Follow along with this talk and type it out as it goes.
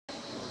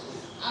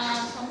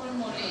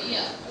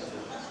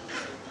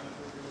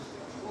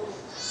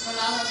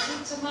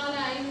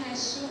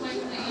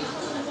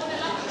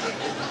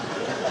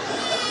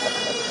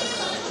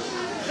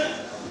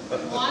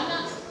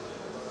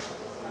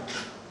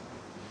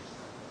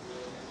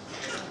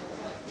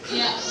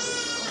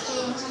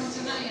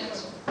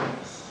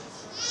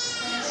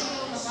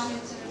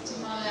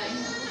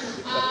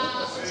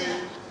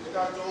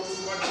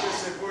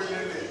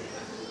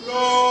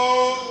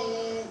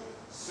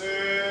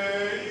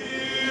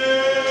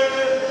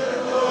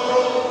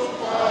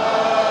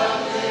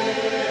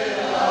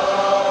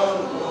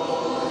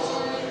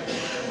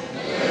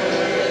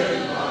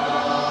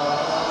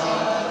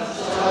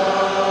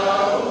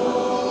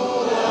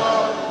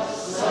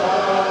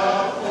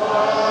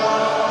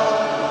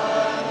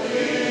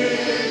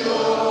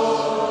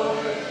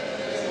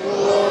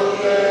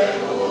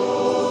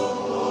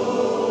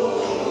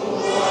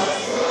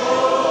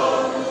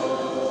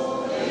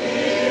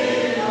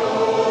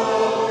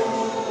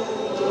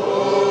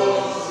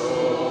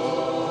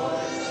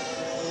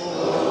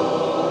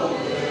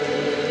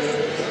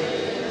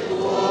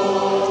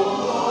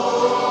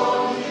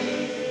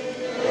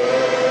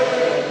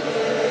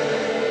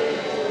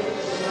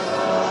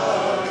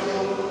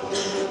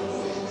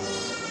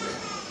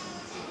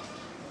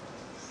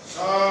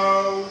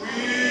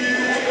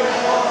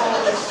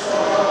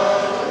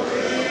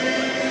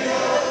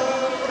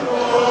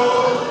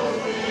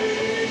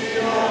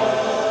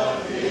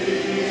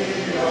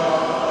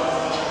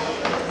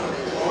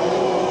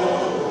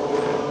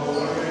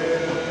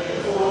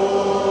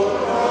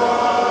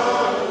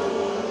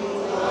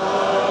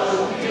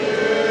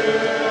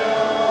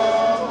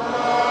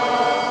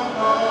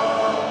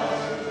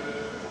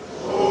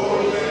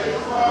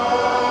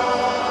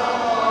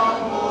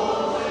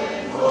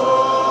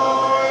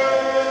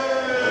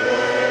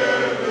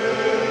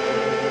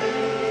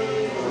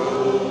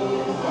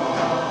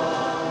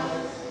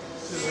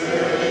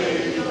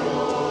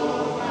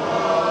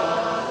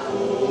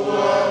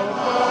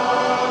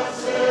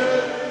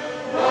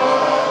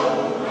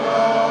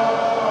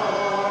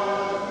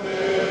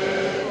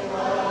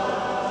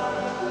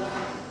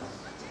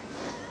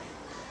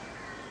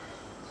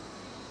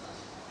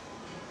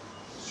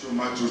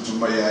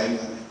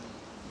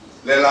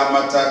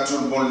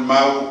matatu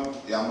Molimau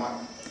yama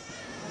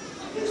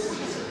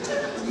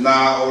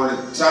na ole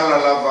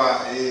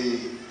TALA'AVE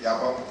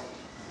yaba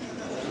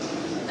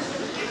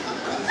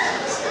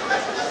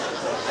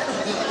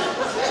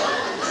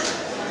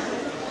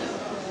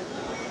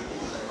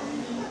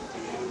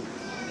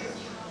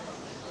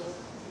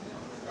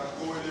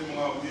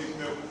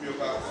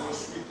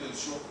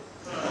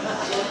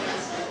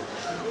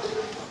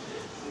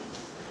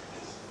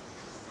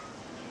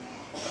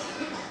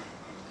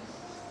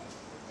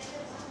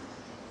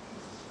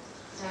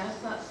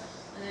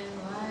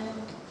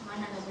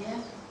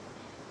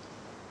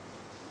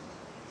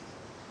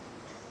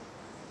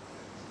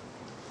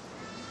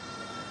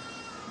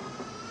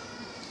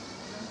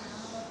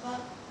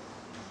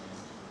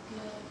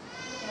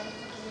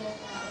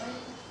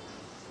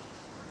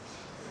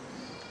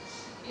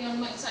yang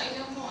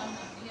maksudnya mo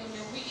anak yang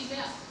lewi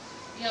ida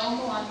ya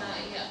omo anak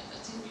ya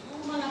tindi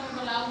uma na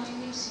mabalau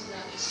ni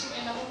sila isu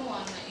ela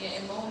omo anak ya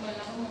emo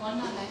mela omo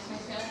anak life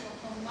life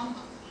ko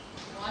mama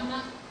mo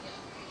anak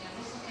ya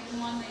rufa ke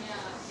mo anak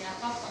ya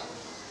papa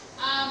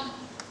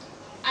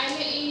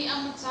aile I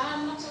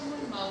amatan na sa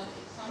Molimau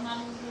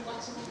fanan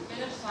luwat sa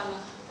pera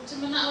fala kasi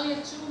mana au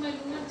ya tu may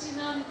lungan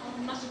sinan o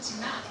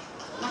masutina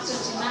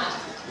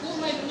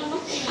may lungan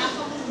makina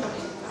pa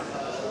mo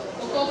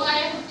o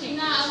kaya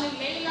kinga ang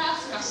Leila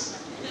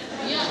Afras.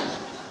 Ya,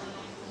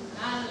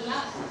 Nala,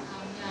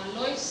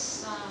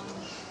 Lois,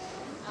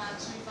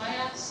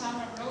 Trivaya,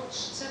 Sarah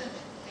Roach,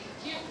 Sediment.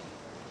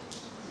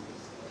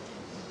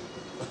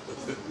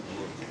 Thank you.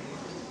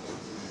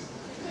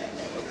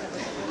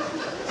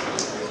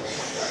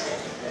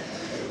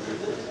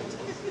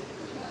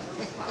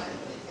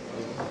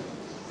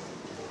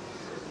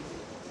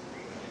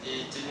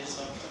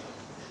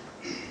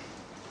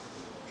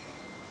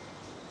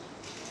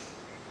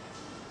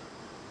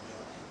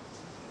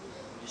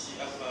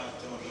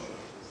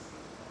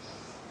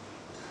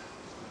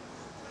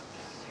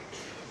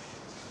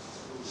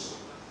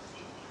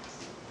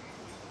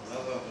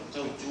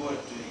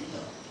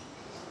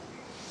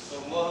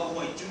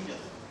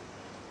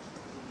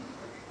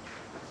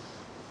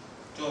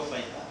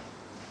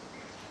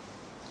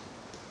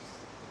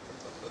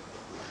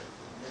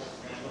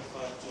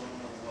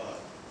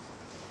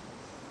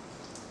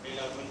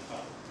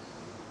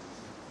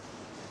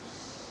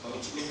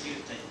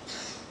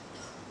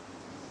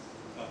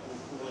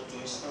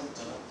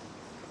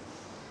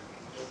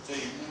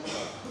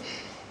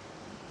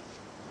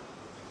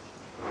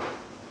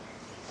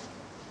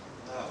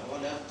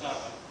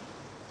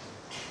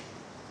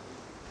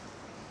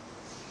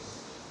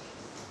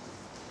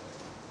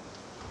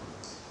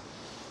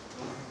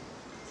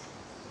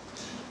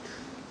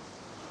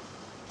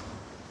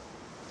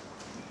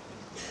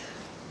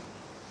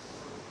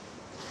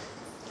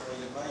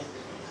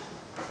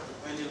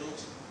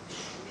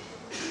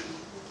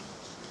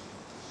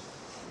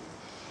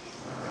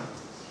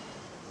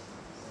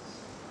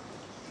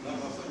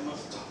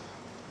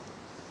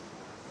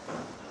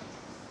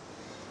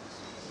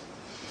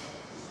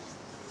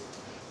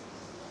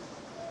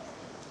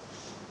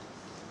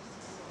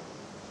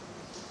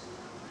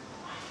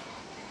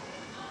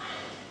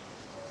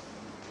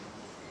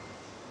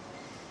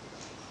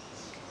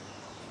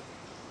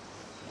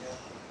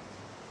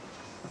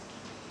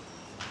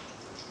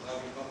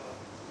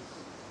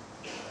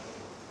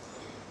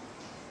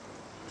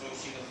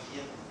 susuga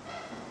fia.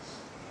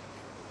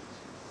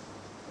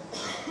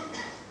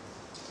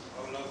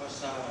 Au lava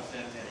sa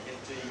fea ia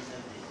tue ina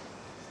ni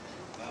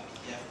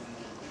papia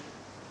kumu.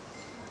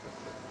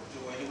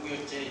 Tua iwi o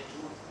te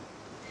tu.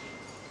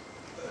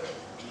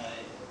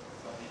 Nai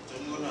whape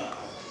tunguna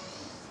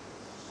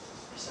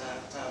isa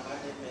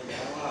tabade me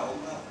awa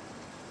oma.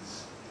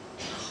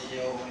 Se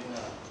ia o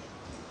ina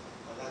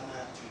alana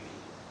tui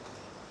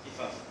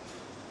ifafu.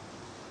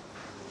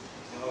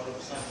 Kalau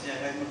saya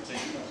hai macam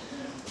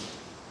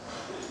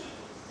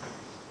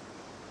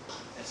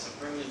it's a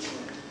privilege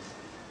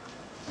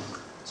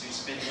to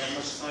spend that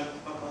much time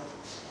with Papa.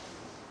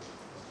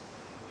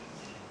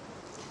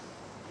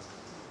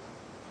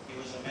 He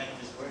was a man of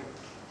his word.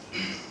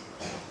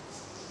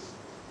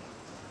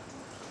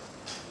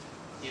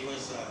 He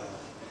was an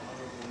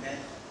honorable man.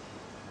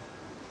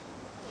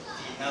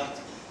 He helped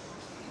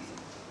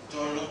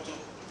Toloto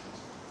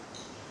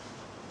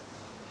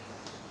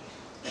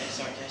and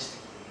sarcastic.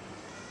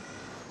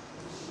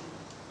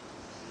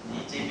 He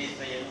told me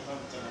if I ever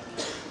come to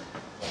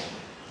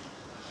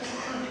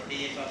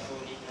if I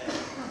fall in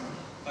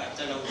but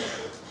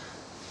Tagaloamatua,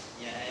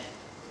 yeah,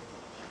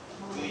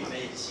 we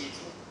made it.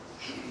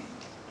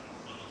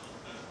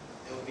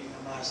 There will be a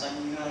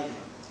massing guy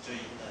to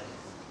it.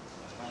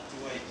 To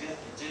a get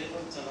the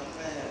table to the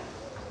fire.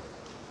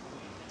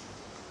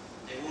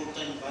 They won't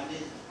turn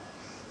funny.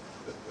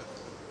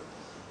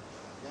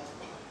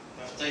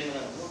 Yeah, I've taken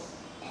that book.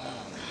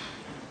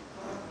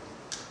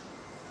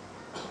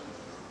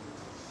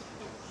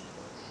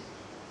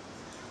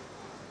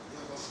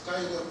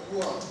 Kai da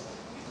kua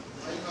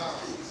ai nga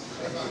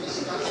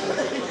nesta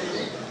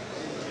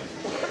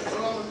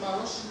ola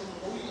malos no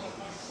oi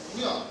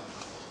ia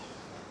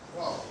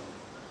wow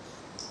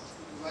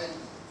vai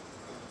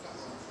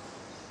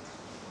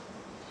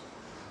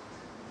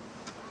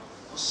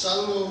o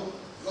salo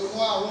lo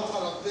wa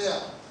ala pea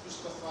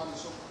Stefani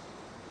so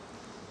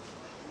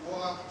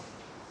wa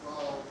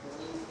wow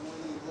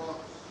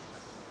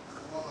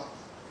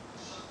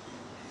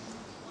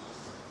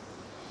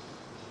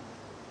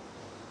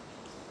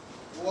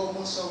wa o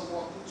moça o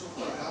puto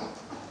falar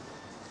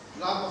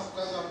lá vai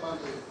ficar já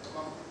vale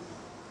tamā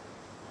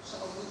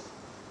sabe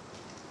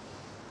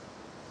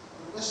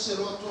o esse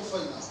outro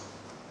faina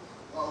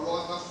o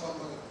logo a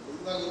fama o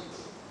nali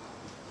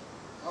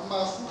a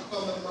mafuta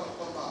mesmo a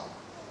tomar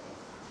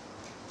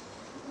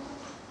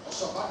o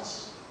sabat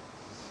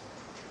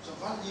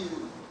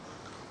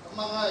a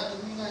manga que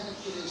minha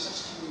que ele se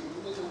esquece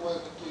o que vai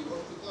que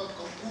o ficar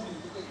com tudo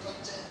que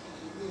cate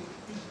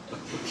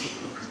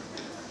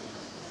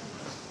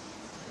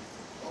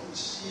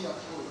sia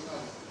por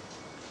nada.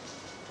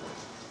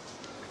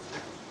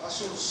 A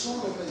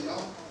solução é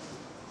melhor.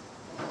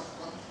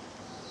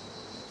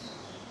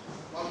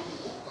 Vale o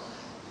boca.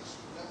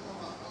 Leva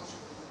uma causa.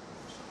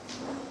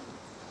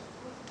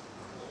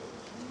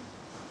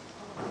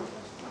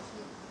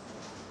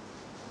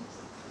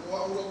 O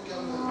aula que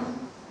ela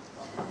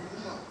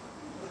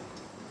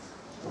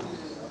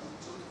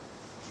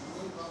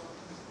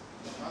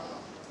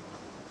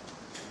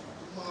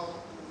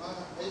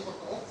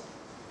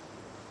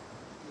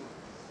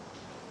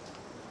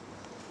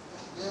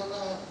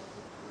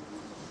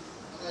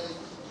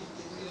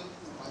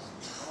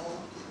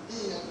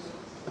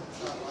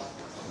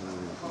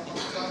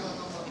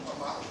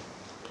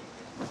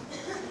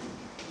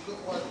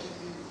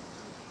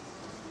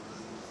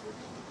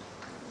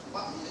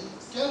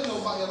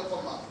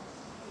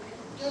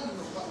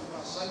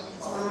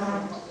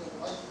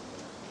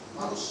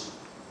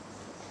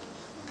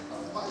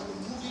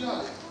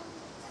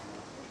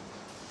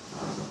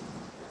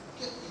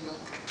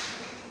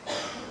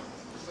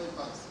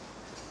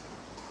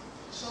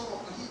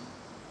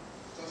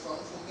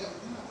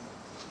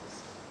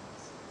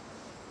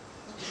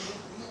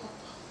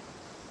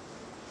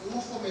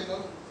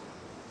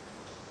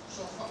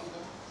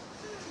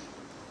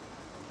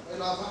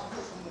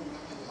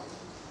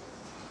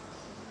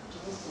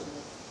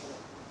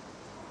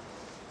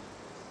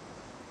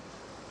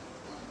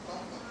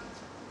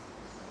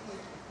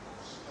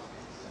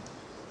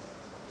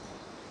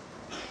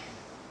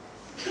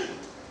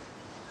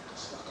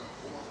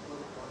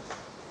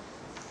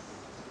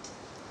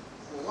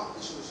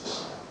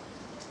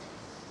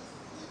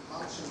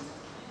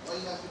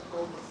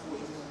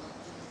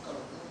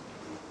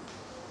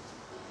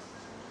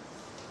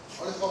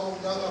olha como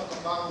nada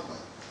também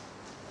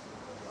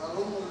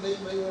aluno nem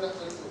meio era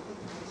que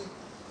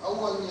a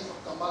uma minha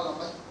família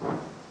mais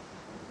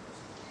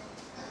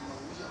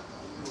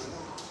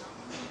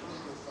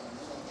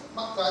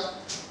macai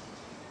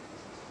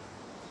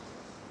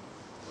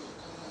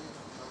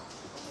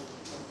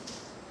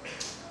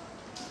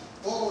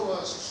oh não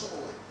é só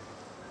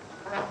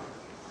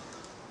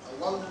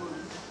a one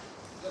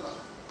dela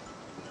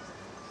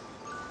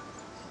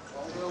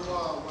o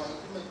vai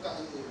como é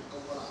que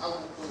como a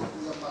água por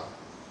cuidar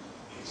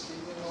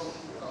sehingga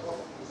kalau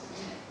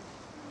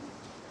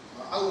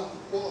au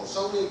ko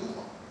saule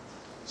luma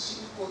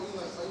si ko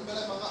ina fa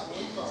imbele manga o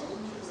pa o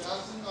ni ko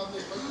asin na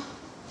be fa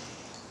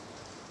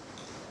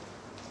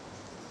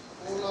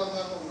ola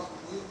nga no na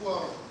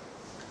ko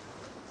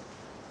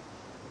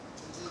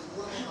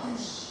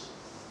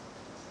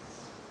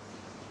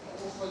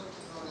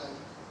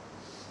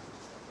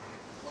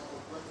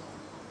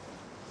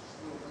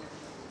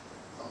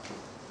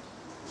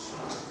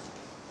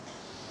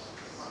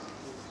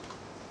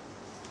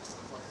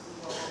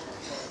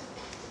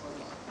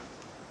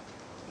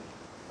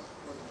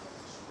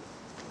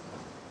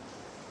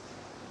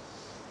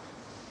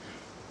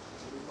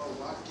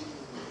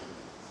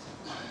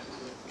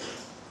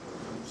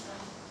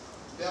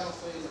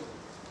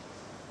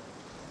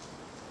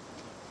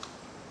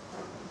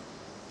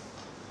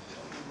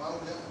mau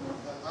le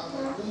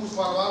nganga kumu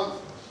farau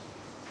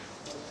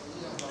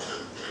ia ba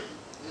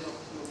ero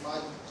kio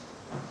mai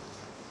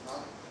na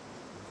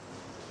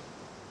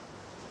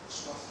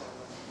swafa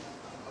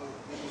au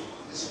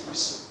Yesu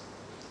Kristo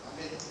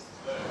amen.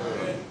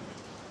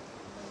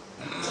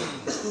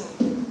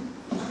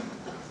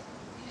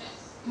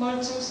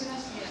 Molto sila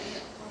fia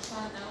ia por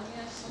fana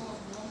ia fo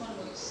moma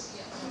lois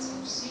ia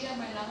sia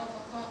mai lava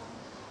papa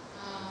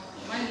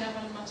mai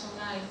lava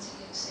matonga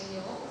iti se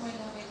yo mai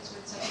lava itu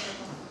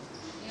tsaka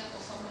ia o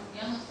fama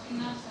yang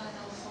fina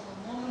fana o fama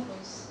moma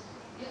lois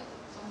ia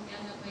fama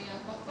yang mai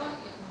papa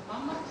ia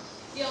mama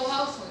ia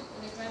wa foi o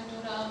le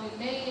cantora o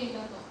le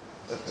lava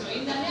to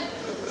ina ne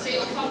se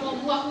o fama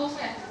mua mo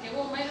fa ke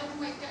o mai lo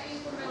mai kai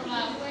ko me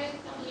la we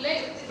le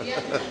ia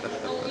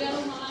o ia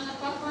lo malanga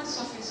papa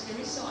so fes que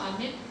riso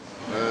amen.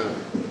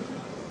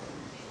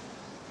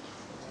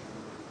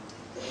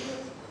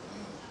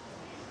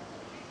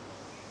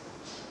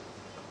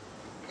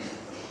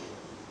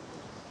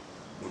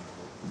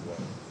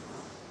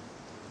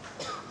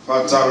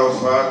 Fatalo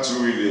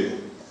fatu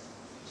ile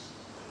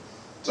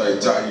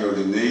taitai o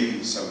le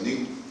nei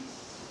sauning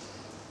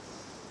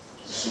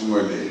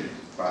sumele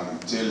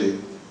panitele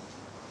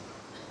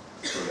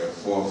o le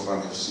foa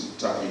fana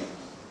sitai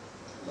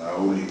la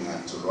uli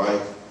ngatolai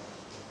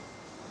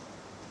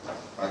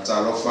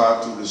atalo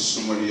fatu le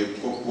sumali e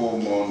kopo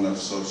mo na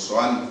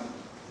sosoan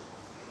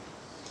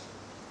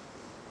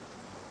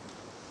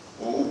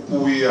o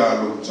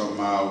upuia lo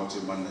tamā o te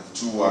mana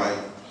tuai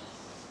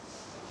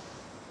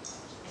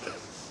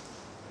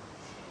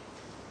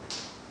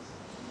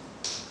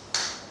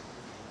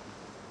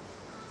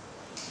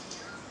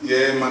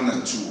ye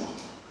mana tua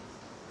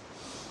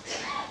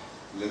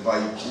le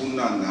vai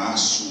puna na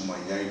asu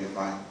mai ai le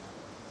vai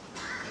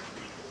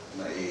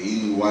na e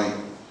inu ai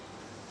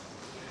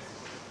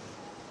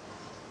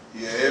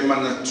ye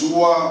mana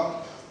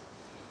tua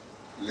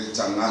le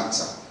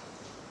tangata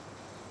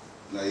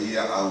na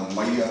ia au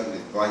maia le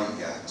vai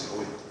ia te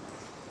oe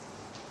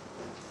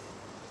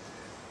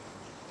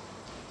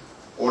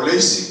o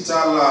leisi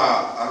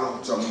tala alo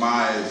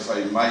tamā e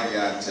fai mai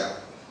ia te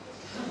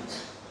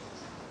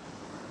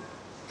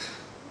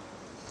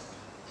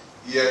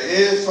ia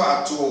e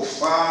whātua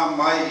whā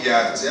mai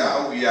ia te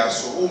au ia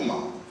so uma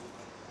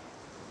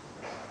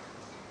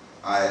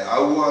ai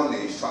aua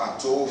nei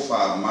whātua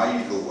whā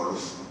mai lo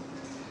warufu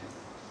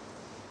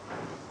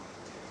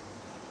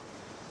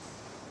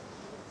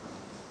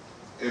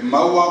e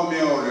maua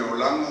mea o le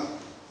olanga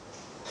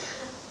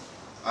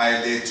ai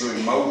le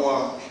toi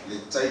maua le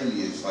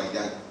taimi e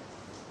whaiai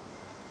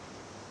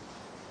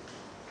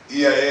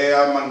ia e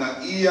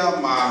amana ia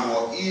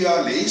māloa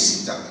ia le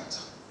isi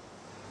tangata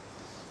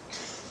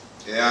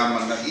e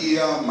amana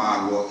ia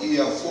māloa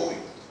ia foi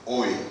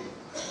oe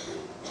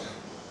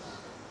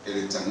e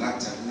le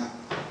tangata na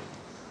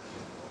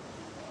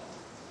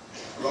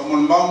lo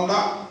Molimau na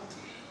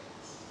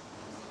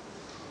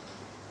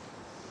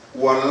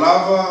ua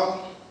lava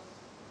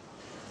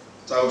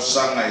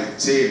tausanga i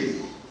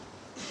teli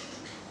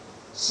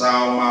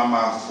sao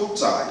mama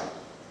futai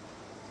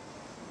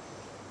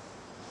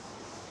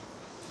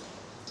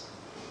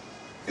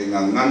e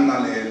ngangana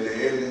le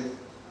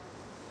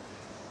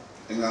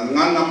e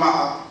ngangana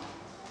maa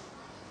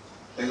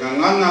e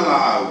ngangana la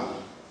au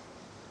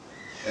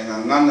e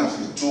ngangana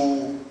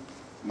fitu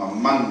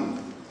mamanu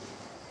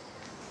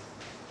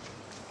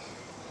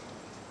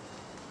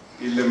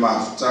ile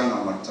mafutanga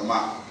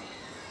matama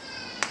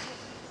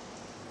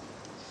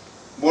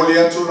moli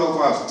atu lo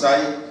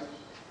waftai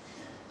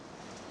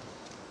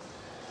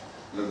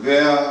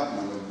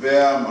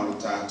levea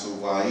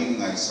malutatu wa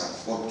inga isa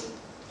fotu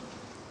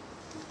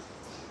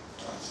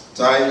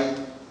waftai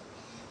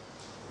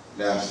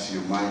le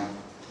afioga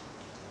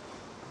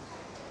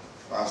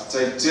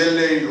waftai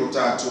tele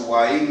lutatu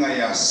wa inga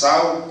ya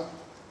sau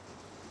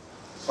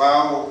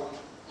fao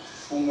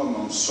funga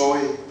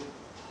mamsoe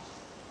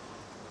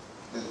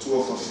le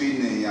tua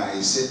fafine ya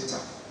iseta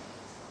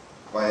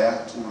vai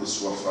atu le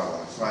sua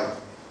fala fai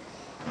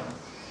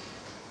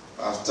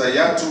after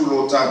yatu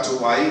lo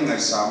tatu wa inga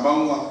sa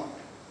maua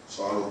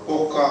so alo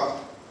poka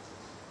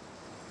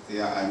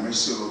ya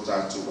amesi lo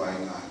tatu wa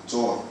inga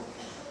toa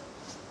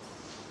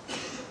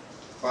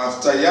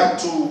after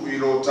yatu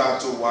lo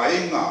tatu wa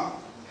inga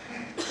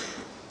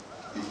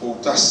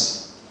ipotasi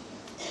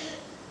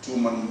tu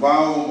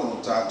manbao lo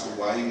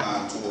tatu wa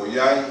inga to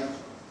yai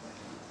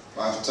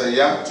after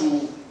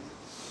yatu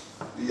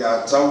ya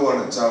tawa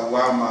le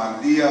tawa ma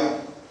dia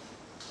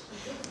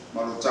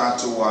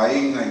malutatu wa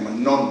inga i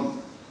manon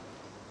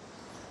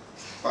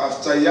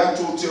after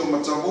yatu te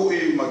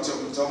matabui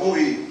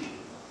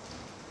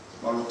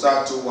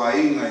malutatu wa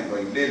inga i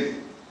bailele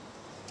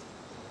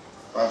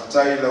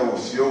after ila wa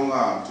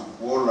fionga tu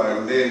kuola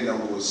le na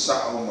wa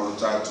sao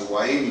malutatu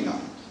wa inga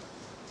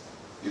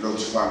ilo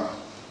tufanga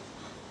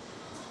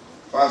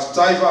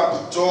after iva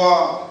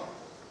pitoa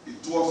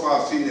itua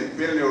fa fine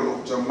pele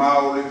o tamā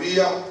o le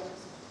via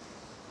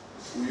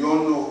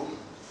uyono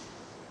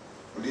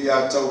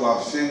lia tau a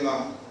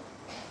whenga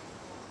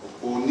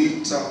o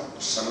nita,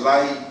 o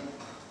salai,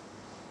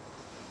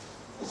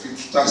 o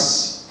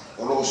fitutasi,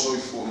 o lo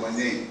soifua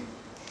manei.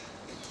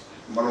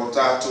 Malo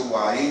tātou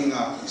wa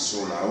inga I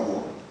sola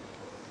ua.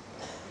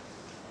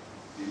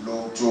 I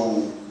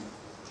lotou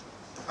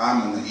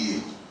amanga ia.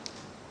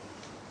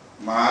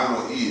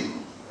 Maalo ia.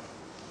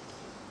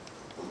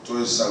 O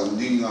toe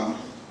sauninga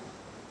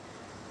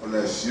o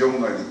le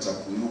fionga li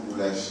tapunuku,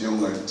 le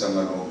fionga li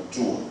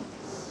Tagaloamatua.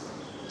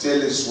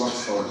 Tele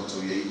swafa o le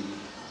toiei.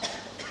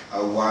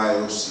 A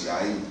wae o si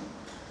aina.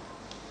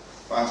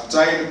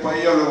 Whaftai le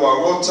pai o le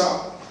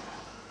warota,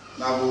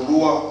 na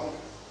vurua,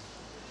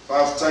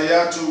 whaftai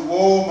atu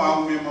wō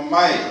maume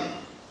mamai.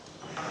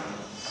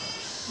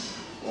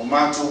 O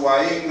mātou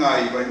wa inga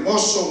I vai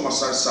moso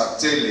masasa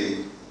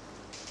tele,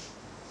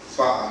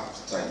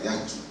 whaftai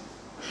atu.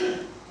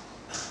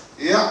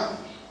 Ia,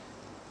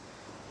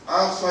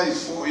 a whai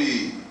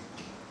fōi,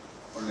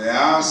 o le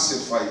a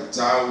se whai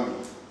tau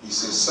I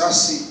se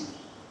sasi,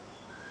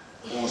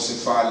 o se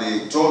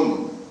whale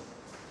tonu,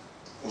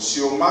 o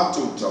si o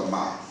mātou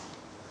tamā,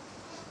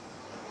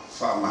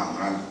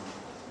 whamangalo.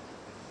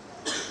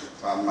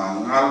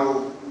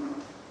 Whamangalo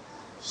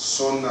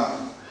sona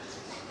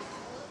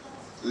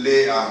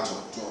le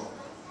atotoa.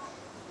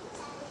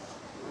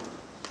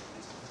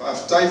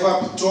 Whaftai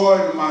whapitoa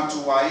I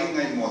mātou wa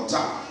inga I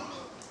mota.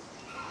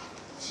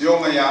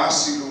 Fionga ya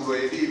asi lulu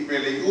e li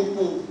pele I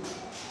upu,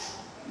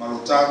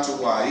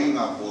 malutatu wa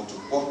inga poto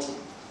poto.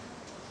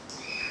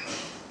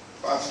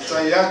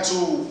 Whaftai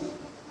atu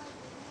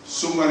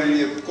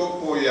sumari e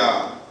kopo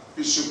ya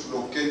Bishop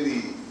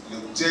Lokeni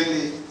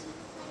Leutele,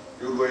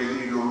 lulu e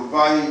li lulu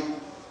vai,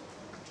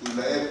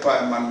 tula epa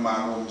e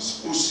manmano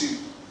mispusi,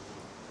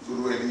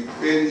 lulu e li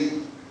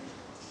peni,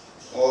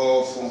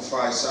 o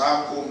fonfai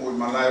saako mo I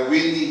malai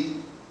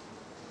wini,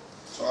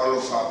 so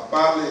alo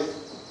whapale,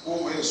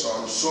 uwe, so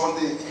alo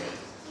sone,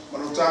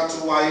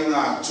 malutatu wa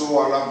inga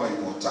atoa lava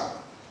I mota.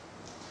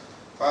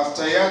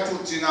 Whaftai atu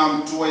tina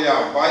mtua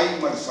ya vai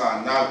ma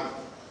whanau,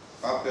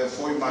 whape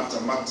foi mata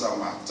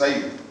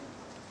matai.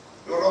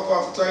 Yoro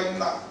whaftai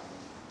na,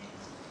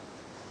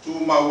 tu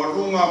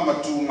mawalunga ma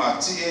tu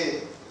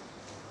matie,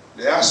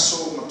 le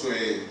aso ma tu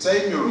e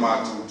taimio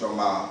matu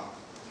tama,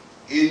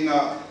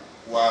 ina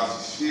wa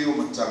fifio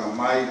matanga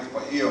mai pa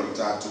ia o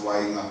tatu wa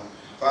inga.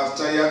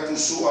 Whaftai atu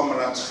sua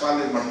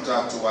manatifale ma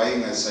tatu wa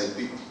inga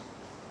saipiki.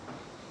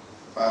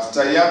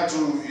 Whaftai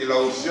atu ila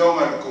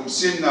ufionga le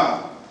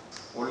komsina,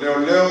 o leo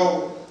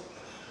leo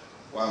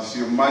wa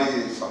fio mai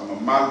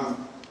whamamalu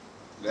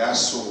le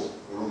aso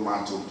o lo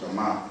mātou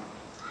tamā.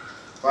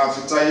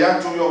 Whawhitai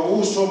atu yo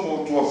uso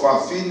mo tua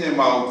whawhine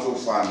ma o tua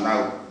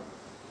whanau.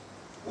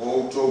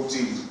 O tua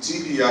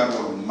tili atu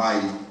o mai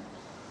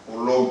o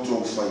lo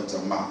tua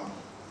whaitamā.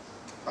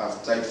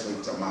 Whawhitai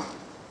whaitamā.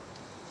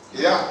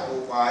 Ia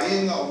o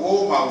whainga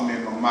o mau me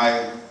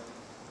mamai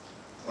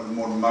o le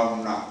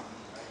Molimau na.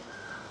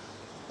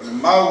 O le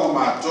mau o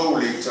mātou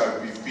le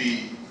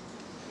pipi.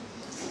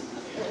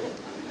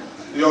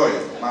 Yoi,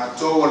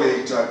 mātou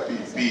le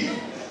pipi,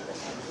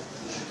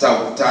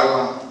 tau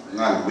tala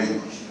ngā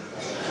luenga.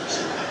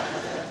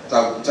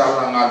 Tau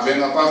tala ngā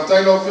luenga.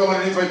 Whaftai lau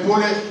fionga ni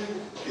whaipule,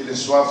 I le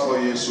swafa o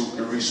Yesu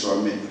Kiriso,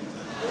 amen.